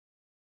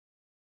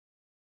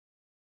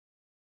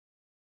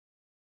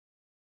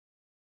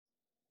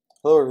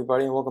Hello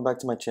everybody and welcome back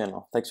to my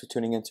channel. Thanks for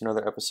tuning in to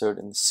another episode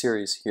in the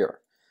series here.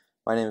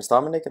 My name is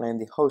Dominic and I am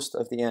the host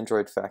of the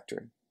Android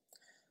Factory.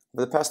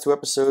 Over the past two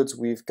episodes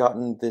we've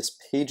gotten this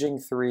Paging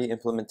 3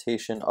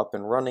 implementation up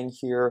and running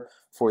here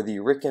for the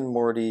Rick and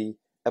Morty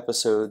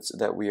episodes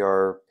that we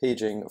are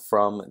paging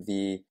from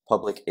the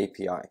public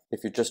API.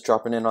 If you're just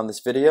dropping in on this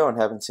video and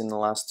haven't seen the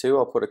last two,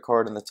 I'll put a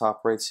card in the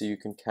top right so you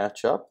can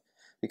catch up,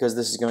 because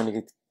this is going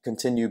to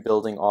continue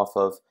building off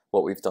of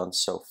what we've done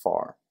so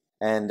far.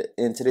 And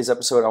in today's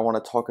episode, I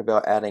want to talk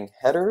about adding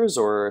headers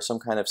or some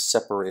kind of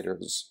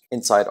separators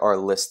inside our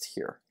list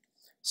here.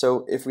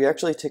 So if we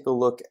actually take a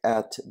look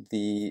at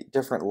the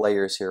different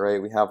layers here,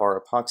 right? We have our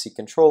epoxy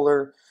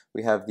controller,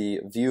 we have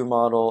the view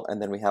model,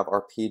 and then we have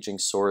our paging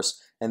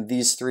source. And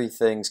these three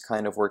things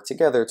kind of work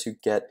together to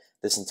get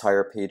this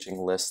entire paging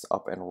list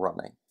up and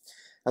running.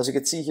 As you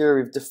can see here,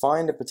 we've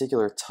defined a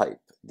particular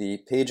type, the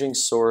paging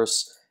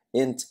source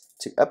int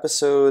to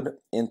episode,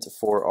 int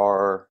for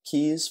our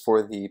keys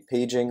for the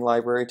paging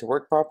library to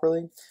work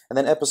properly, and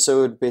then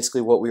episode, basically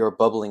what we are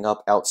bubbling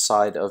up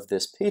outside of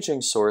this paging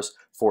source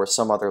for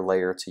some other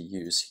layer to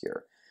use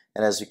here.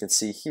 And as you can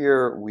see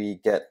here,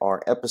 we get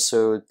our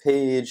episode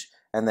page,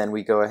 and then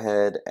we go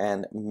ahead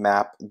and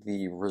map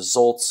the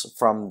results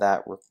from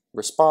that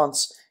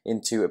response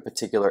into a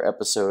particular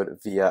episode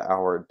via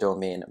our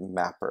domain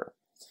mapper.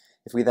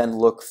 If we then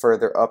look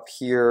further up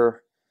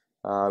here,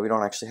 we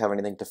don't actually have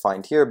anything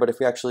defined here, but if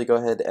we actually go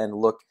ahead and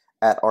look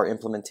at our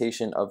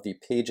implementation of the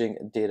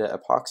paging data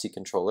epoxy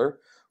controller,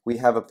 we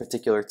have a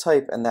particular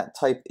type, and that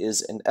type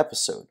is an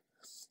episode.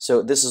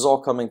 So this is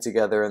all coming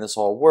together and this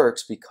all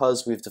works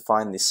because we've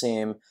defined the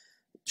same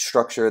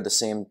structure, the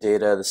same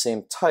data, the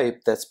same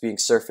type that's being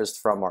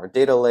surfaced from our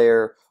data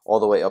layer all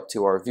the way up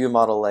to our view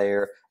model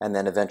layer, and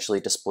then eventually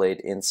displayed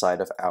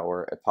inside of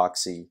our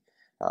epoxy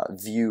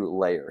view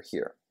layer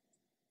here.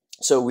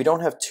 So we don't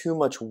have too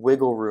much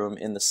wiggle room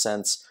in the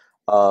sense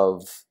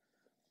of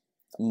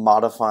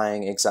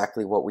modifying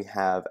exactly what we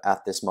have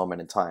at this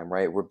moment in time,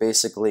 right? We're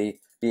basically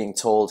being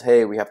told,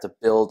 hey, we have to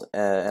build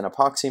an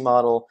epoxy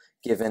model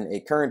given a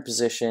current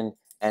position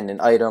and an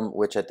item,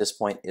 which at this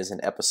point is an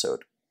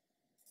episode.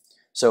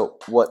 So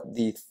what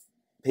the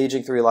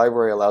Paging 3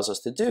 library allows us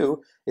to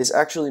do is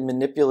actually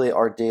manipulate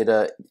our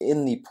data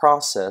in the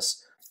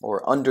process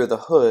or under the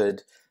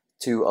hood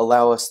to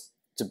allow us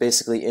to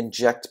basically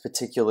inject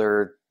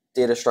particular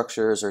data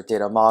structures or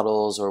data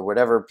models or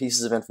whatever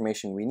pieces of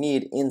information we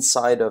need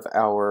inside of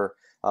our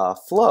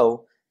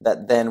flow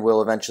that then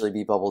will eventually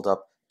be bubbled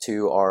up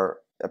to our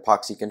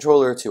epoxy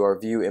controller, to our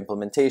view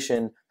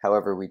implementation,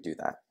 however we do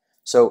that.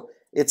 So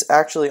it's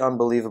actually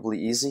unbelievably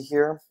easy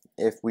here.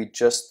 If we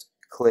just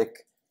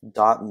click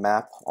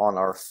 .map on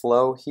our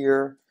flow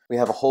here, we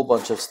have a whole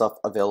bunch of stuff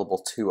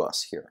available to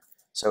us here.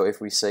 So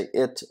if we say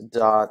it.insert,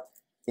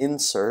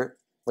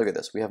 look at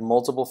this, we have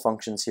multiple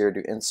functions here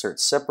to insert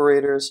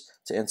separators,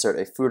 to insert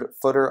a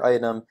footer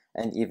item,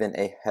 and even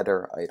a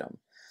header item.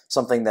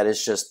 Something that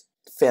is just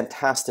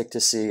fantastic to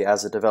see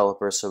as a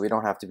developer, so we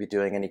don't have to be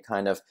doing any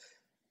kind of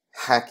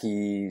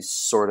hacky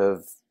sort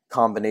of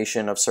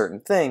combination of certain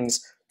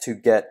things to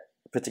get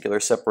particular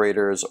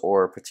separators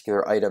or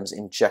particular items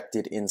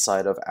injected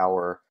inside of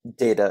our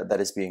data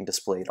that is being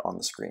displayed on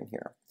the screen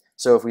here.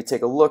 So if we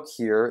take a look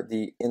here,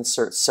 the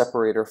insert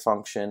separator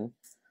function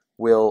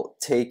will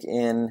take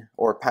in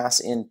or pass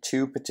in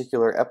two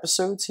particular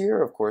episodes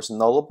here, of course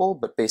nullable,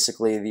 but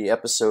basically the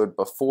episode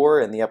before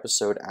and the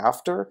episode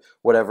after,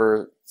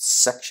 whatever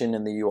section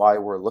in the UI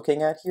we're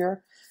looking at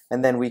here,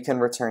 and then we can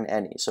return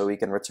any. So we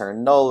can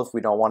return null if we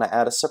don't want to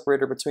add a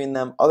separator between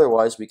them.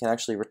 Otherwise, we can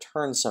actually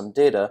return some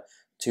data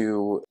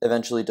to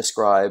eventually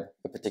describe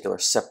a particular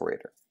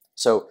separator.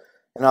 So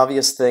an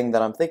obvious thing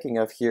that I'm thinking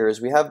of here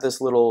is we have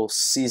this little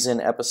season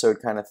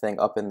episode kind of thing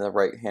up in the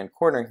right hand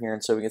corner here,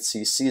 and so we can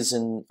see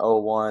season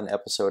 01,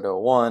 episode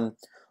 01,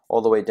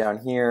 all the way down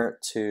here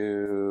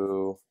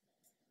to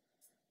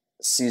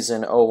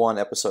season 01,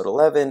 episode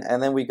 11,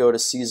 and then we go to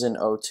season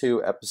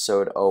 02,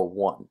 episode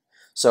 01.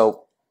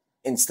 So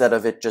instead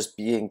of it just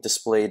being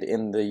displayed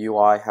in the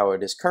UI how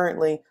it is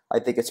currently, I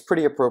think it's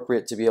pretty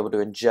appropriate to be able to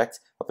inject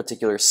a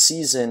particular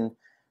season,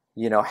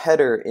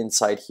 header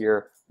inside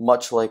here,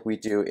 much like we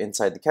do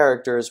inside the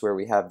characters, where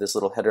we have this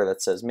little header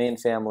that says main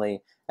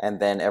family,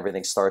 and then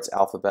everything starts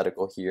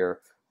alphabetical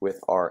here with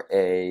our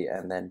A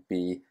and then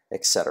B,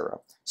 etc.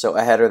 So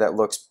a header that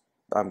looks,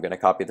 I'm going to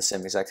copy the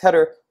same exact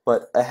header,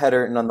 but a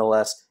header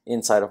nonetheless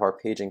inside of our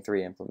Paging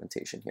 3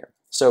 implementation here.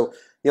 So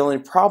the only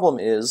problem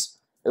is,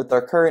 with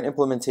our current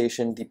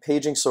implementation, the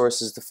paging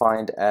source is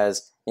defined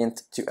as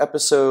int to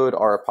episode,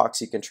 our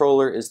epoxy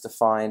controller is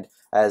defined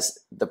as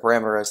the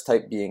parameter as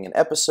type being an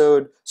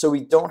episode, so we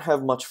don't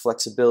have much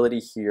flexibility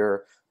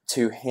here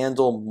to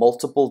handle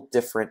multiple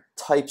different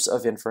types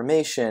of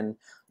information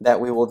that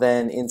we will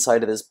then,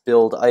 inside of this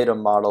build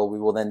item model, we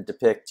will then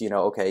depict,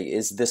 okay,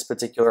 is this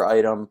particular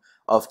item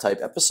of type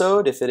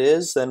episode? If it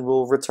is, then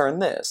we'll return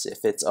this. If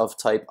it's of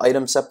type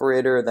item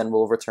separator, then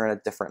we'll return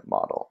a different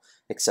model,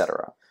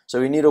 etc.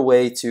 So we need a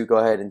way to go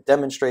ahead and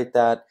demonstrate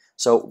that,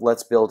 so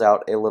let's build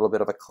out a little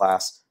bit of a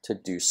class to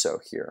do so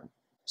here.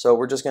 So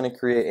we're just going to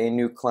create a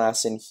new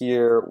class in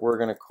here. We're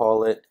going to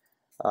call it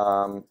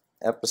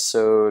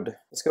episode.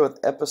 Let's go with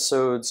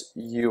episodes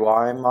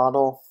UI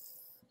model.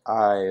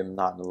 I am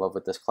not in love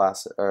with this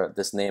class or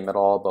this name at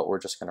all, but we're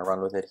just going to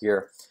run with it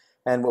here.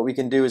 And what we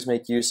can do is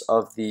make use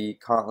of the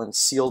Kotlin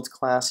sealed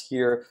class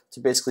here to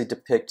basically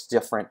depict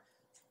different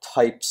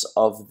types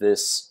of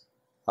this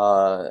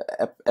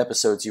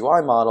episodes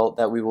UI model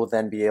that we will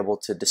then be able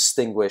to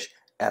distinguish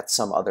at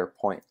some other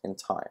point in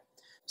time.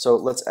 So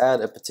let's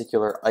add a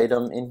particular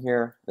item in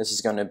here. This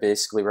is going to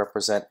basically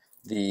represent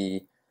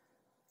the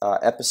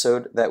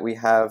episode that we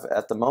have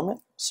at the moment.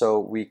 So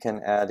we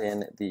can add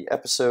in the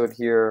episode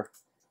here,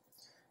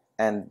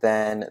 and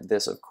then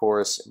this of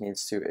course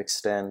needs to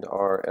extend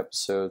our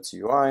episodes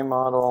UI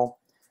model.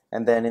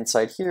 And then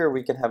inside here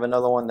we can have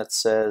another one that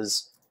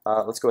says,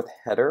 let's go with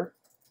header,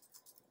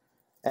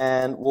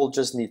 and we'll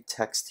just need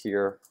text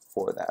here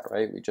for that,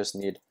 right? We just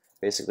need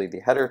basically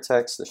the header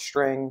text, the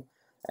string,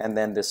 and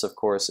then this of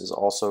course is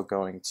also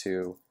going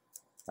to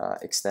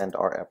extend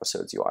our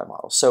episodes UI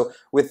model. So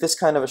with this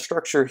kind of a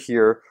structure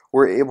here,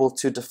 we're able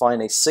to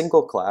define a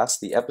single class,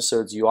 the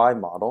episodes UI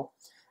model,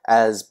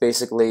 as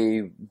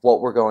basically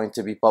what we're going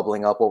to be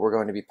bubbling up, what we're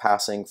going to be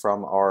passing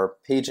from our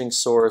paging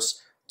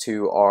source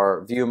to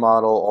our view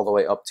model all the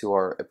way up to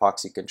our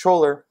epoxy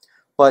controller.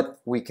 But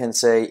we can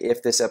say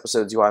if this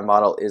episodes UI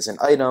model is an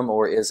item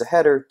or is a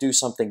header, do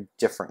something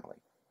differently.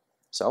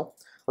 So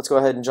let's go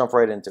ahead and jump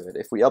right into it.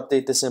 If we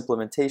update this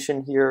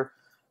implementation here,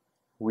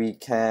 we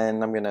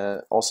can, I'm going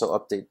to also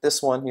update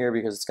this one here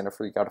because it's going to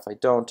freak out if I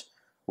don't.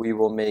 We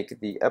will make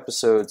the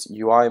episodes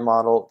UI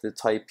model the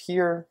type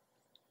here,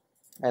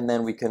 and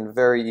then we can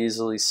very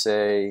easily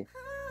say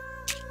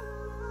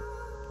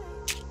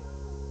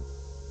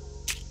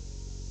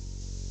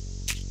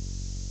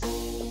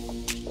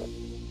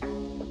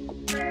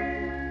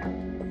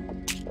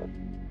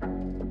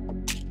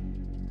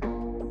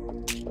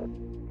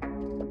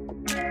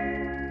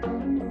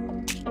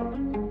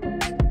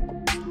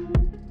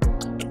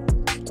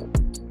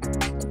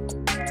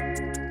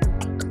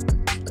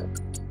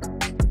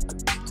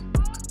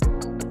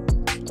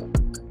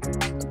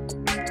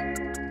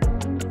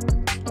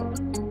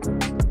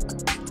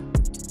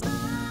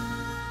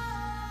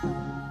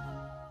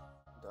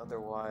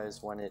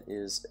otherwise, when it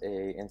is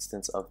a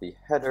instance of the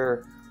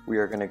header, we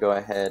are going to go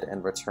ahead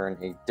and return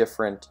a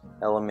different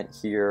element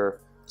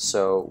here.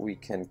 So we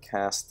can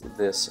cast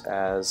this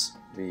as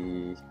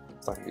the,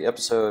 it's not going to be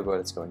episode, but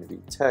it's going to be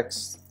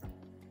text,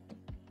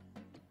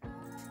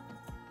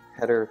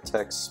 header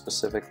text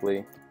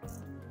specifically,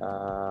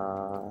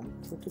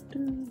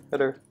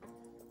 header,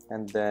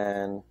 and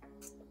then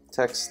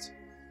text.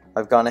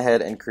 I've gone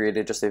ahead and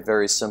created just a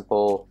very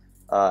simple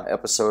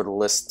episode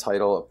list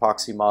title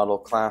epoxy model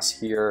class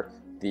here.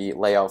 The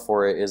layout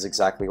for it is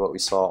exactly what we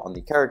saw on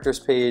the characters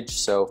page,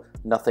 so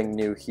nothing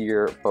new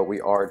here, but we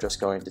are just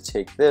going to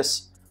take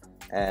this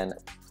and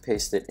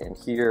paste it in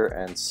here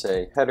and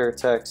say header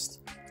text,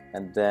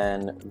 and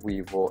then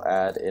we will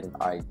add an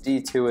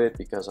ID to it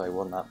because I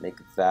will not make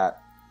that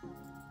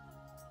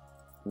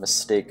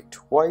mistake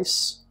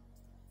twice.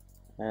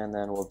 And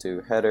then we'll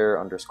do header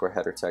underscore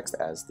header text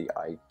as the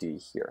ID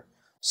here.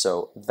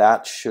 So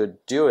that should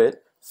do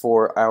it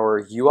for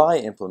our UI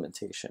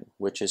implementation,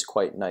 which is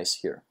quite nice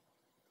here.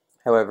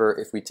 However,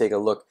 if we take a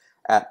look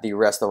at the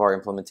rest of our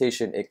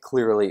implementation, it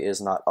clearly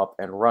is not up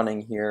and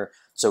running here,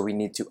 so we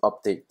need to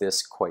update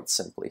this quite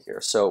simply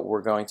here. So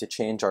we're going to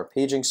change our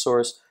paging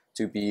source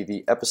to be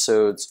the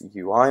episodes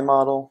UI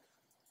model.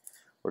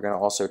 We're going to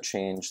also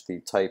change the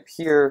type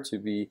here to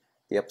be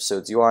the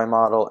episodes UI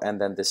model,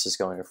 and then this is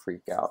going to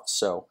freak out.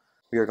 So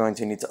we are going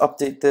to need to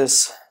update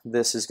this.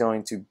 This is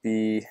going to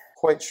be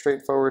quite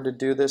straightforward to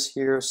do this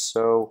here,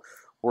 so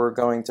we're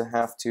going to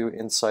have to,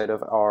 inside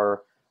of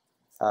our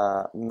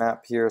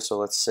map here, so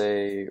let's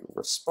say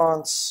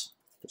response,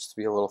 just to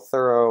be a little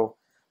thorough,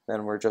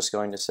 then we're just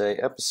going to say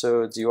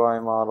episodes UI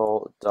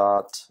model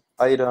dot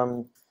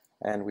item,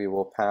 and we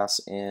will pass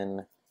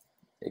in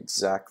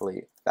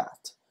exactly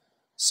that.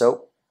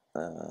 So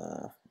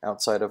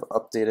outside of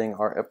updating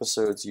our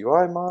episodes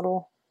UI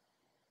model,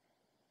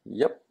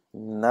 yep,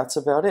 and that's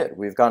about it.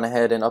 We've gone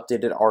ahead and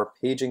updated our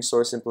paging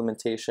source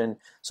implementation.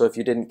 So if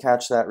you didn't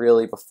catch that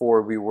really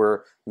before, we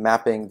were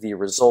mapping the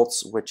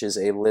results, which is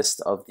a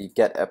list of the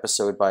get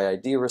episode by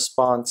ID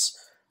response,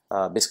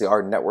 basically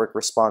our network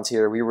response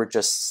here. We were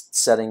just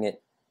setting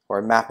it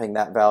or mapping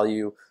that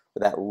value,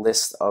 that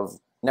list of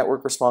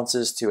network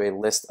responses, to a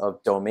list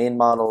of domain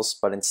models,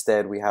 but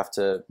instead we have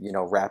to,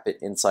 wrap it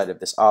inside of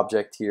this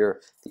object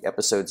here, the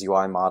episodes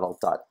UI model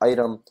dot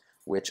item,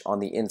 which on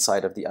the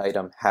inside of the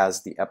item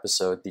has the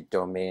episode, the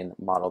domain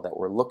model that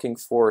we're looking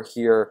for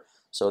here.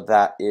 So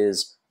that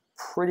is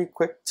pretty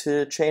quick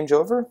to change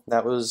over.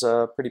 That was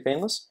pretty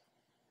painless.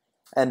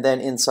 And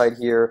then inside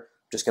here,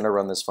 I'm just going to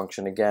run this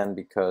function again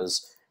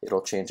because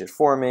it'll change it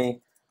for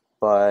me.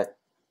 But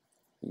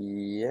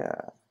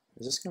yeah,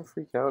 is this going to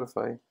freak out if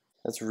I...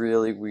 That's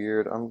really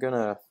weird. I'm going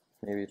to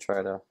maybe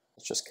try to,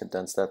 let's just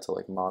condense that to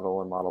like model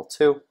and model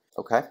 2.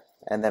 Okay.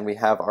 And then we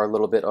have our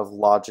little bit of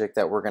logic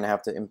that we're going to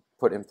have to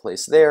put in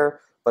place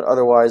there. But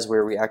otherwise,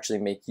 where we actually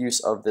make use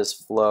of this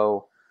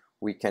flow,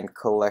 we can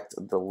collect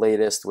the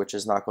latest, which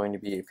is not going to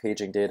be a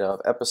paging data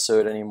of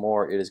episode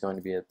anymore. It is going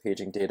to be a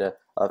paging data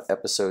of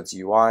episode's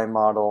UI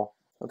model.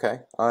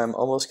 Okay, I'm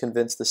almost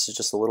convinced this is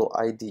just a little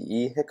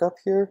IDE hiccup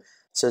here.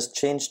 It says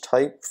change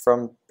type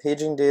from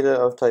paging data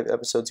of type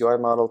episode's UI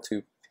model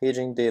to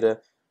paging data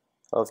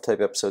of type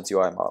episode's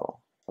UI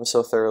model. I'm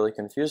so thoroughly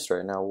confused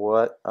right now.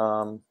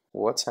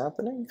 What's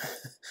happening?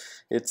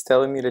 It's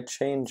telling me to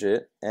change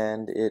it,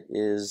 and it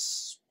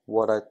is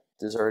what it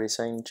is already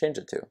saying change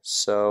it to.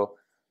 So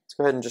let's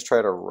go ahead and just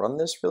try to run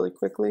this really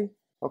quickly.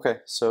 Okay,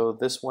 so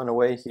this went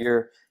away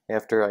here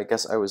after I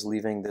guess I was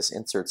leaving this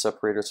insert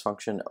separators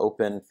function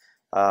open,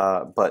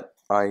 but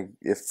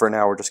if for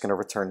now we're just going to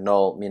return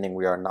null, meaning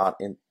we are not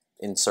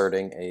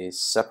inserting a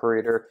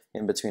separator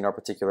in between our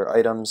particular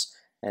items,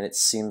 and it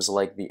seems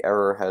like the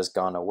error has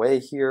gone away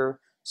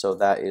here, so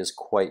that is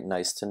quite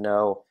nice to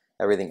know.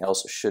 Everything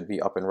else should be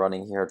up and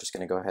running here. I'm just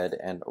going to go ahead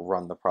and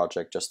run the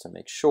project just to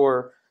make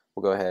sure.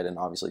 We'll go ahead and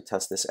obviously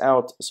test this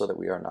out so that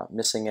we are not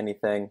missing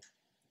anything.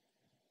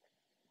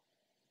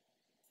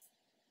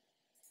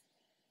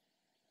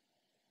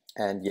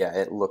 And yeah,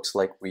 it looks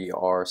like we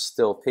are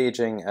still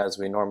paging as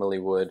we normally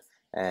would,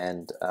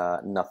 and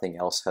nothing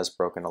else has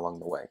broken along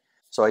the way.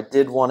 So I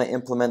did want to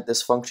implement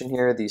this function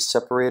here, these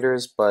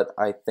separators, but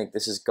I think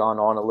this has gone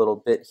on a little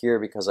bit here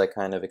because I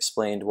kind of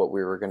explained what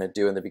we were going to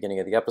do in the beginning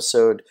of the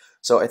episode.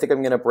 So I think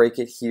I'm going to break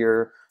it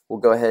here. We'll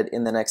go ahead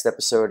in the next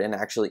episode and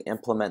actually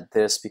implement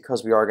this,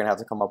 because we are going to have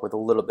to come up with a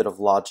little bit of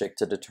logic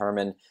to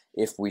determine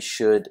if we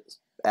should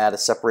add a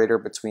separator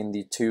between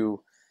the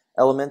two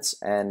elements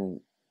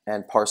and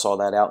parse all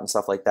that out and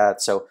stuff like that.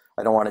 So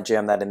I don't want to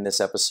jam that in this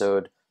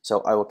episode.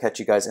 So I will catch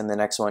you guys in the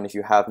next one. If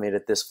you have made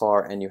it this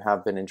far and you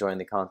have been enjoying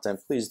the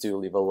content, please do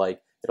leave a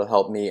like. It'll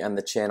help me and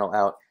the channel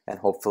out, and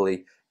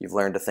hopefully you've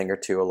learned a thing or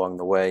two along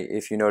the way.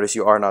 If you notice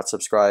you are not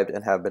subscribed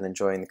and have been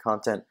enjoying the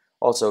content,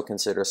 also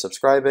consider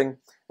subscribing,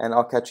 and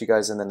I'll catch you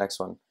guys in the next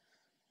one.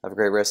 Have a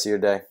great rest of your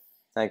day.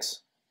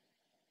 Thanks.